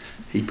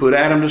 He put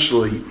Adam to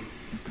sleep.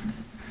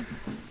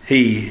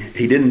 He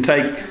didn't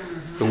take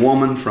the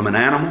woman from an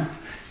animal.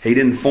 He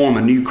didn't form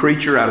a new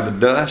creature out of the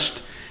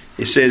dust.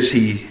 It says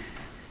he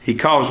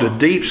caused a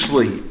deep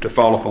sleep to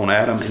fall upon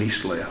Adam, and he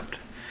slept.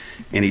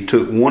 And He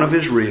took one of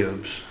his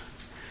ribs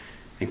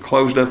and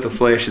closed up the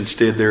flesh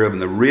instead thereof.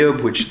 And the rib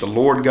which the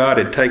Lord God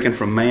had taken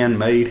from man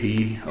made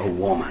He a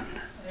woman.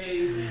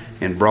 Amen.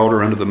 And brought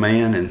her unto the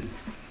man. And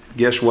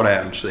guess what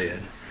Adam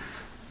said?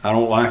 I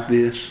don't like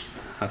this.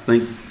 I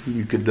think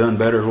you could have done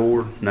better,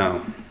 Lord.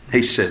 No.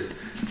 He said,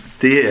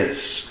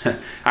 this.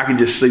 I can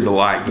just see the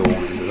light going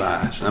in his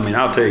eyes. I mean,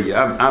 I'll tell you,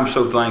 I'm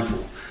so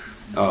thankful.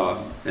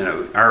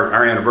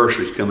 Our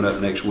anniversary is coming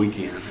up next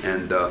weekend,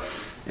 and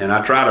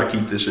I try to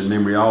keep this in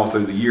memory all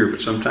through the year,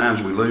 but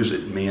sometimes we lose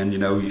it, men. You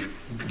know, you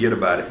forget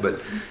about it.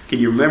 But can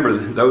you remember,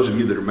 those of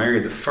you that are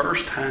married, the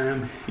first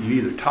time you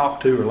either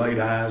talked to or laid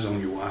eyes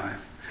on your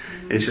wife?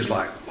 It's just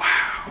like,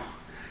 wow,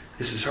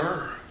 this is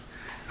her.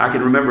 I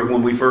can remember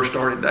when we first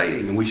started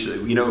dating, and we,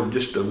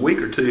 just a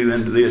week or two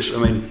into this, I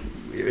mean,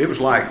 it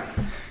was like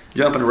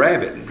jumping a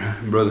rabbit,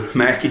 Brother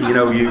Mackey.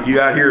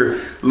 You out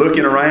here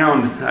looking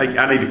around.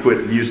 I need to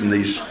quit using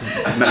these.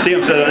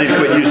 Tim said I need to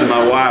quit using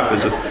my wife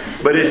as a.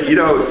 But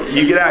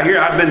you get out here.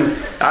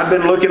 I'd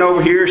been looking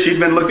over here. She'd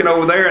been looking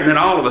over there, and then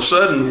all of a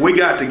sudden we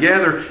got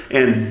together,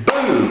 and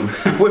boom,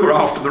 we were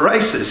off to the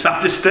races.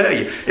 I'll just tell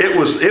you, it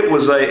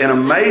was an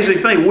amazing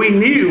thing. We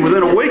knew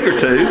within a week or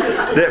two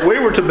that we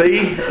were to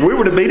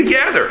be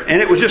together,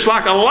 and it was just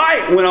like a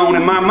light went on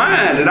in my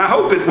mind, and I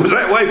hope it was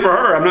that way for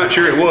her. I'm not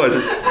sure it was.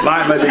 The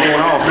light may be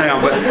going off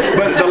now,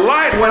 but the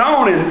light went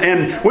on,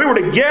 and we were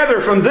together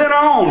from then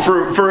on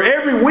for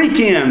every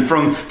weekend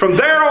from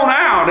there on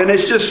out, and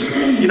it's just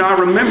I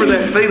remember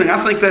that feeling.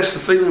 I think that's the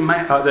feeling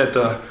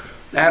that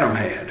Adam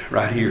had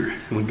right here.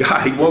 When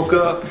he woke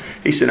up,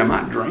 he said, am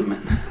I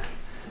dreaming?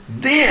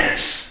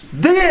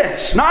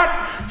 This,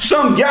 not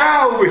some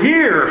guy over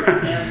here,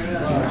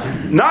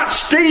 not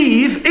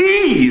Steve,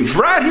 Eve,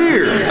 right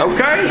here,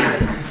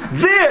 okay?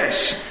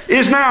 This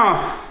is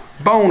now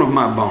bone of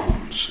my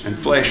bones and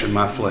flesh of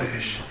my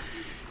flesh.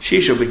 She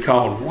shall be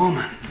called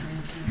woman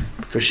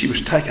because she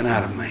was taken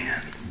out of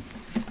man.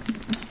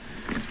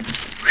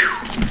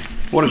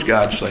 What does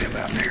God say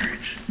about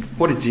marriage?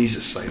 What did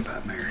Jesus say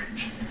about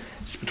marriage?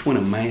 It's between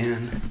a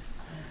man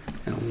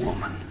and a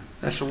woman.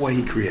 That's the way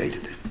He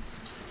created it.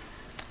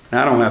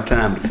 Now, I don't have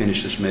time to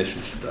finish this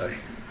message today.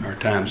 Our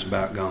time's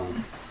about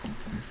gone.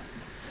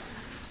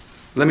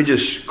 Let me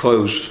just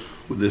close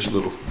with this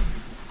little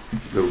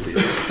bit.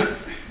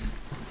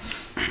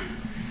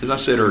 As I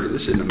said earlier,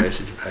 this isn't a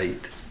message of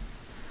hate.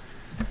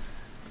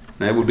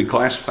 Now, it would be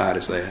classified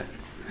as that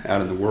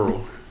out in the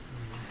world.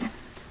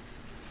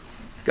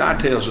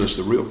 God tells us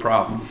the real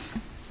problem.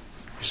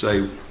 You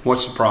say,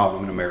 what's the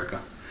problem in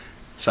America?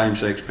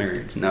 Same-sex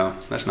marriage. No,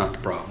 that's not the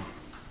problem.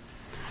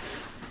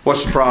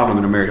 What's the problem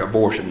in America?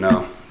 Abortion.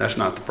 No, that's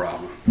not the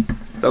problem.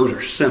 Those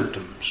are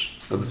symptoms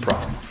of the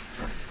problem.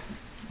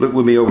 Look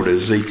with me over to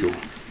Ezekiel.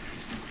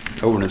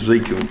 Over in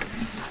Ezekiel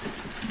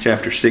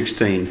chapter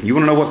 16. You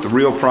want to know what the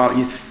real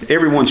problem is?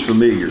 Everyone's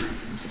familiar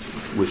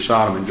with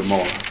Sodom and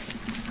Gomorrah.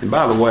 And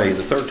by the way,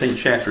 the 13th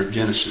chapter of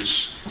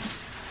Genesis,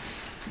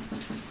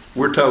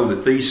 we're told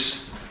that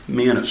these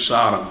men of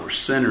Sodom were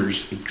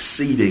sinners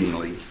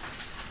exceedingly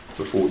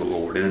before the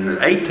Lord. And in the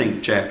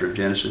 18th chapter of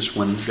Genesis,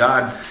 when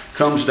God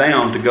comes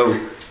down to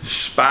go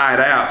spy it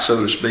out,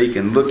 so to speak,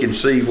 and look and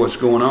see what's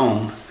going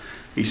on,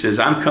 He says,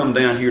 I'm come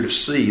down here to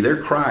see. Their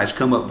cries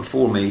come up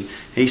before me.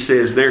 He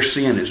says their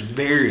sin is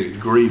very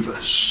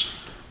grievous,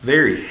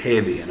 very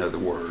heavy, in other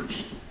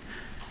words.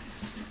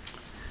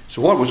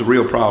 So what was the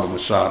real problem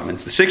with Sodom? In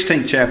the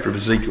 16th chapter of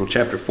Ezekiel,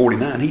 chapter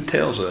 49, he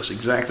tells us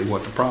exactly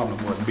what the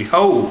problem was.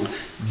 Behold,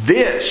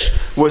 this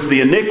was the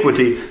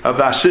iniquity of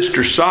thy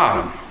sister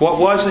Sodom. What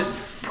was it?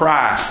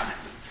 Pride.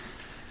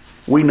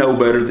 we know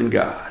better than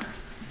God.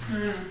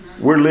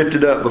 We're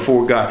lifted up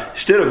before God.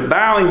 Instead of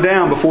bowing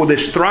down before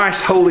this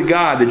thrice holy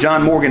God that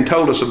John Morgan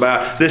told us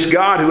about, this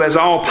God who has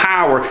all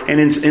power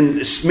and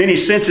in many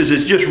senses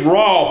is just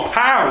raw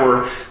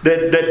power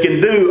that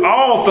can do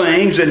all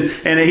things,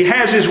 and He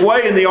has His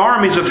way in the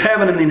armies of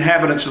heaven and the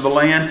inhabitants of the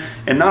land.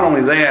 And not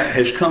only that,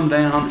 has come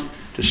down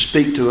to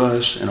speak to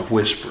us in a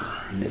whisper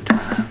at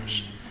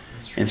times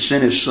and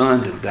sent His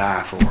Son to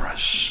die for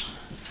us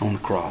on the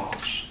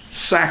cross.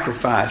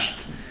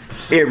 Sacrificed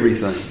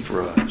everything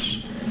for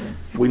us.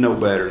 We know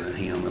better than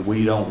Him, and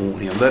we don't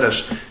want Him. Let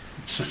us,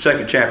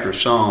 second chapter of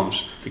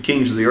Psalms, the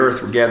kings of the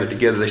earth were gathered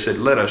together. They said,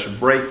 let us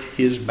break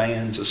His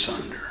bands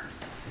asunder.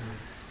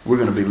 We're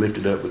going to be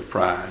lifted up with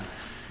pride.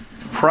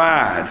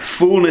 Pride,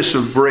 fullness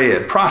of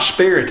bread,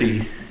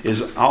 prosperity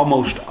is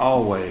almost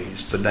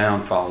always the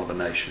downfall of a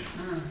nation.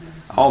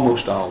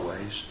 Almost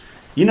always.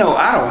 You know,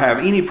 I don't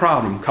have any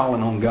problem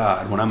calling on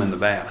God when I'm in the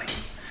valley.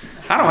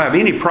 I don't have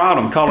any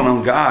problem calling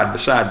on God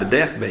beside the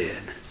deathbed.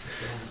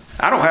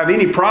 I don't have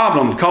any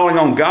problem calling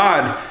on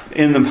God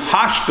in the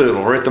hospital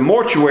or at the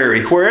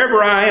mortuary,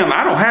 wherever I am.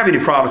 I don't have any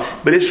problem.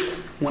 But it's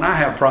when I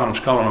have problems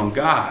calling on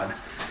God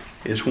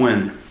is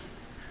when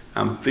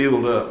I'm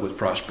filled up with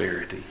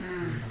prosperity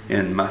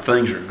and my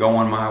things are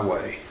going my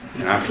way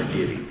and I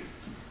forget Him.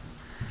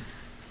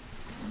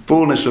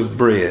 Fullness of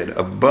bread,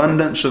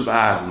 abundance of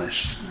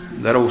idleness.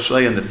 That old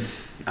saying, the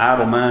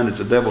idle mind is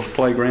the devil's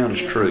playground,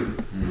 is true.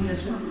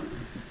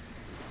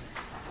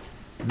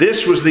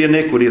 This was the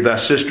iniquity of thy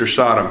sister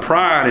Sodom.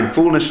 Pride and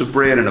fullness of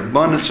bread and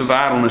abundance of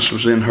idleness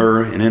was in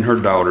her and in her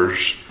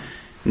daughters.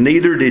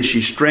 Neither did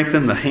she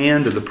strengthen the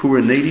hand of the poor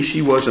and needy. She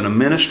wasn't a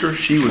minister.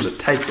 She was a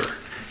taker.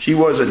 She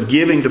wasn't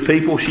giving to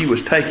people. She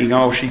was taking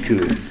all she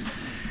could.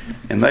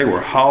 And they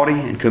were haughty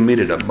and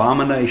committed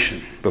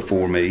abomination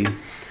before me.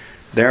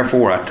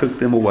 Therefore I took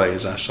them away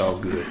as I saw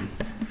good.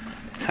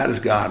 How does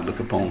God look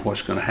upon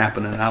what's going to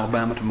happen in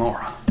Alabama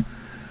tomorrow?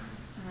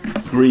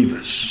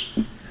 Grievous.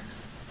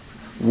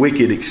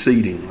 Wicked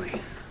exceedingly.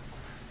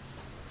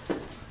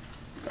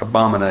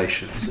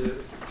 Abomination.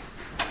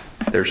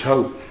 There's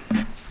hope.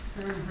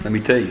 Let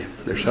me tell you,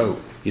 there's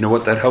hope. You know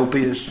what that hope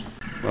is?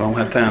 Well, I don't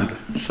have time to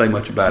say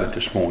much about it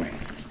this morning.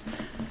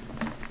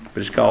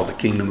 But it's called the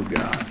kingdom of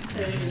God.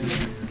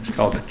 It's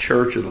called the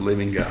church of the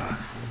living God.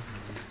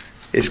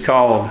 It's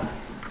called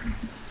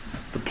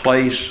the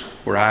place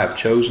where I have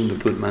chosen to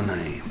put my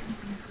name,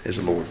 as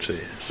the Lord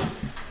says.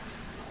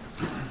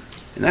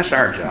 And that's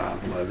our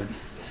job, beloved.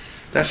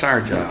 That's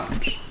our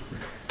jobs.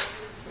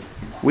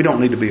 We don't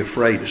need to be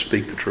afraid to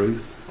speak the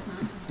truth.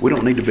 We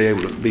don't need to be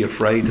able to be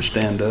afraid to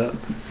stand up.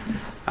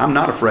 I'm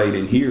not afraid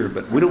in here,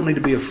 but we don't need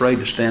to be afraid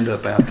to stand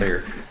up out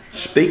there.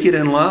 Speak it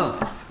in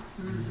love.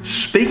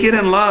 Speak it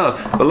in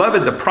love.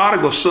 Beloved, the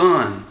prodigal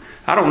son,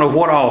 I don't know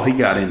what all he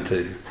got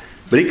into,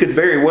 but he could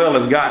very well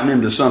have gotten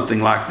into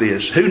something like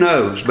this. Who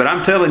knows? But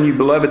I'm telling you,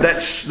 beloved,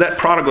 that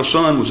prodigal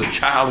son was a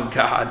child of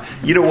God.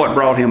 You know what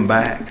brought him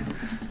back?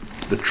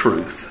 The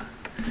truth.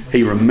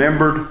 He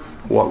remembered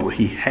what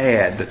he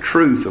had, the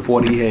truth of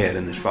what he had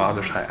in his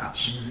father's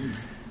house.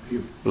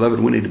 Beloved,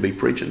 we need to be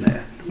preaching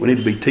that. We need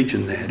to be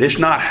teaching that. It's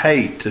not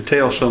hate to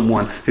tell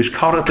someone who's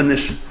caught up in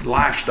this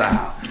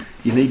lifestyle,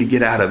 you need to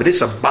get out of it.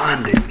 It's a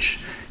bondage.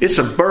 It's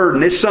a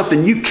burden. It's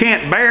something you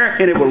can't bear,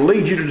 and it will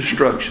lead you to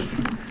destruction.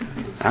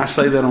 I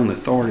say that on the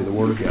authority of the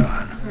Word of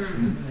God.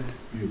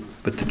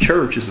 But the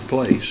church is a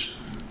place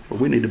where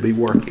we need to be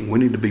working. We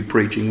need to be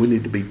preaching. We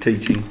need to be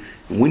teaching.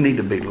 And we need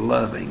to be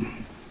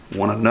loving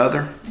one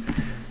another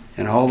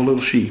and all the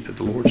little sheep that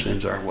the Lord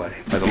sends our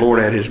way. May the Lord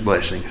add His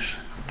blessings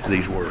to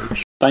these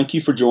words. Thank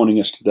you for joining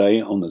us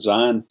today on the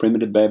Zion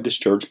Primitive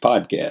Baptist Church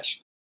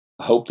podcast.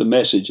 I hope the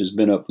message has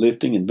been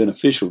uplifting and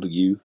beneficial to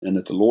you, and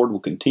that the Lord will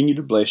continue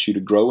to bless you to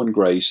grow in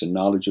grace and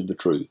knowledge of the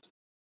truth.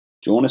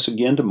 Join us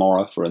again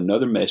tomorrow for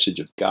another message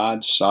of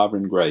God's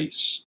sovereign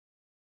grace.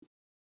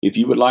 If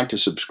you would like to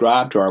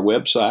subscribe to our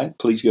website,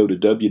 please go to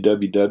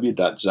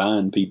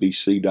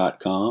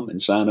www.zionpbc.com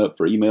and sign up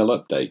for email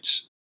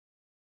updates.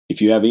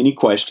 If you have any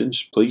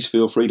questions, please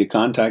feel free to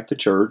contact the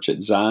church at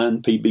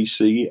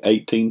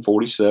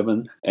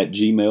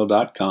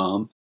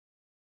zionpbc1847@gmail.com.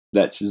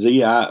 That's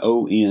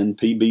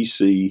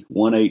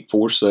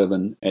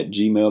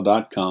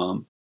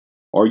zionpbc1847@gmail.com.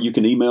 Or you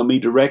can email me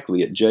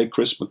directly at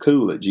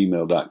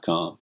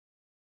jchrismccool@gmail.com.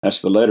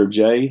 That's the letter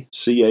J,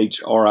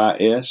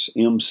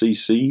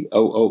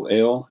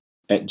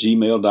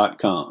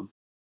 CHRISMCCOOL@gmail.com.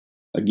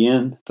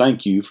 Again,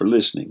 thank you for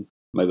listening.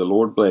 May the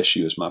Lord bless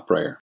you is my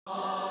prayer.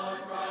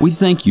 We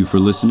thank you for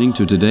listening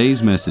to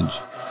today's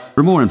message.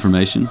 For more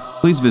information,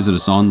 please visit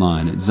us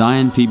online at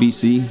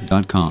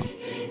zionpbc.com.